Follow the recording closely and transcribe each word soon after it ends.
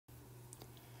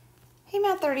Hey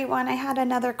Math 31, I had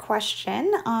another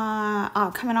question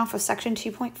coming off of section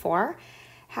 2.4.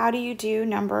 How do you do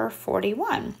number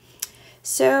 41?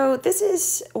 So this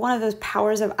is one of those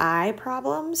powers of I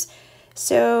problems.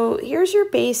 So here's your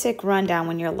basic rundown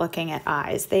when you're looking at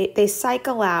i's. They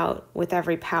cycle out with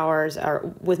every powers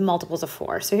or with multiples of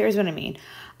 4. So here's what I mean.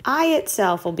 I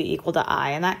itself will be equal to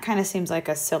I, and that kind of seems like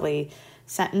a silly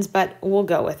sentence, but we'll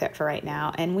go with it for right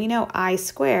now. And we know I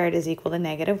squared is equal to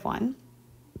 -1.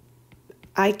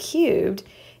 I cubed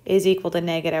is equal to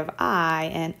 -I,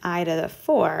 and I to the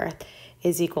 4th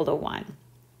is equal to 1.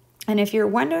 And if you're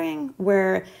wondering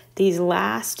where these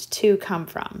last two come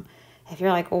from, if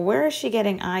you're like, well, where is she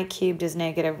getting I cubed is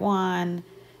 -1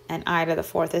 and I to the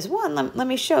 4th is 1? Let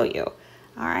me show you.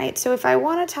 All right, so if I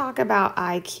want to talk about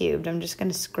I cubed, I'm just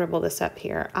going to scribble this up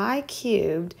here. I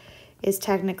cubed is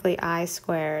technically I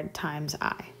squared times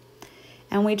I.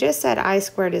 And we just said I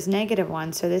squared is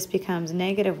 -1, so this becomes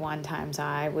 -1 times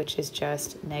I, which is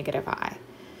just -I.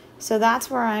 So that's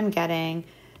where I'm getting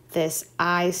this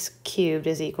I cubed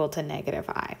is equal to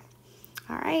 -I.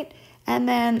 All right, and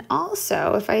then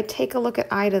also if I take a look at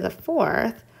I to the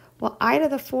 4th, well, I to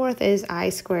the 4th is I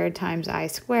squared times I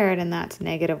squared, and that's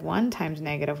 -1 times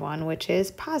 -1, which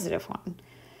is +1.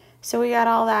 So we got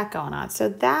all that going on. So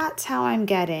that's how I'm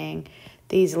getting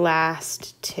these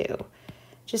last two.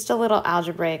 Just a little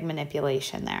algebraic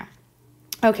manipulation there.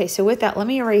 Okay, so with that, let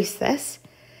me erase this,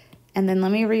 and then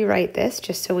let me rewrite this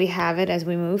just so we have it as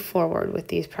we move forward with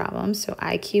these problems. So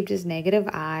I cubed is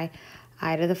 -I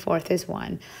to the 4th is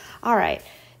 1. All right,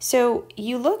 so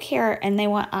you look here and they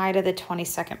want I to the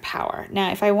 22nd power. Now,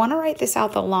 if I want to write this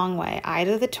out the long way, I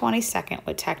to the 22nd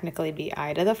would technically be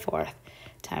I to the 4th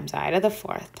times I to the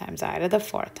 4th times I to the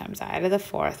 4th times I to the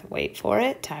 4th, wait for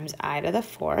it, times I to the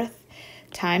 4th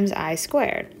times I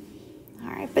squared. All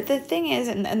right, but the thing is,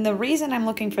 and the reason I'm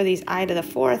looking for these I to the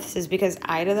 4ths is because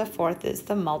I to the 4th is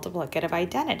the multiplicative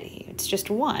identity. It's just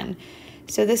 1.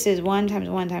 So this is 1 times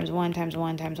 1 times 1 times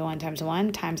 1 times 1 times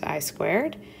 1 times I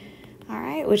squared. All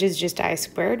right, which is just I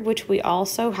squared, which we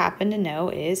also happen to know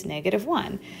is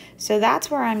 -1. So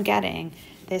that's where I'm getting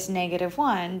this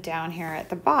 -1 down here at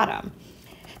the bottom.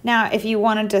 Now, if you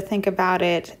wanted to think about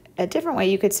it a different way,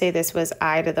 you could say this was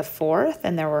I to the 4th,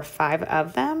 and there were 5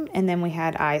 of them, and then we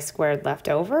had I squared left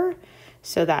over.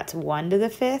 So that's 1 to the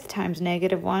 5th times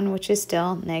 -1, which is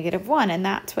still -1, and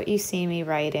that's what you see me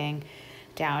writing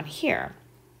down here.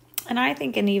 And I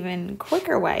think an even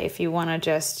quicker way, if you want to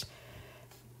just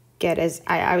get as,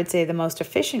 I would say the most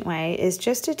efficient way, is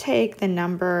just to take the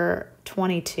number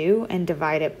 22 and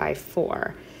divide it by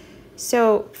 4.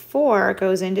 So 4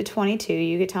 goes into 22.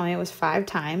 You could tell me it was 5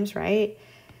 times, right?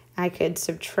 I could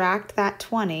subtract that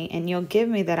 20, and you'll give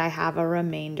me that I have a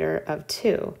remainder of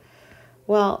 2.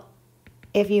 Well,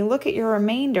 if you look at your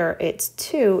remainder, it's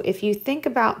 2. If you think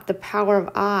about the power of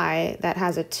I that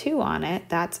has a 2 on it,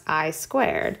 that's I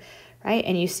squared, right?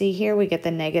 And you see here we get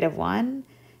the -1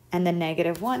 and the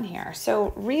 -1 here.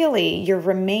 So really, your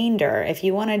remainder, if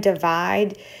you want to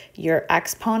divide your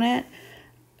exponent,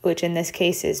 which in this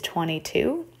case is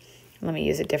 22, let me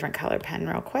use a different color pen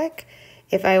real quick.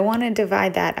 If I want to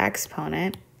divide that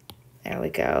exponent, there we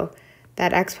go,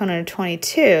 that exponent of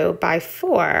 22 by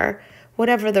 4,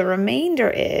 whatever the remainder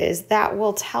is, that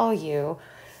will tell you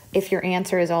if your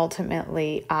answer is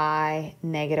ultimately I,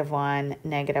 -1,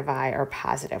 -I, or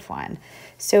 +1.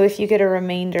 So if you get a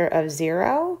remainder of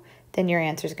 0, then your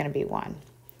answer is going to be 1.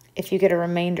 If you get a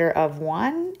remainder of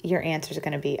 1, your answer is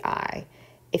going to be I.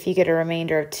 If you get a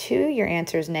remainder of 2, your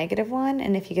answer is -1,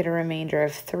 and if you get a remainder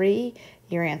of 3,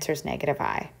 your answer is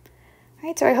 -I. All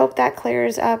right, so I hope that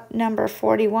clears up number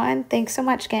 41. Thanks so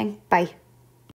much, gang. Bye.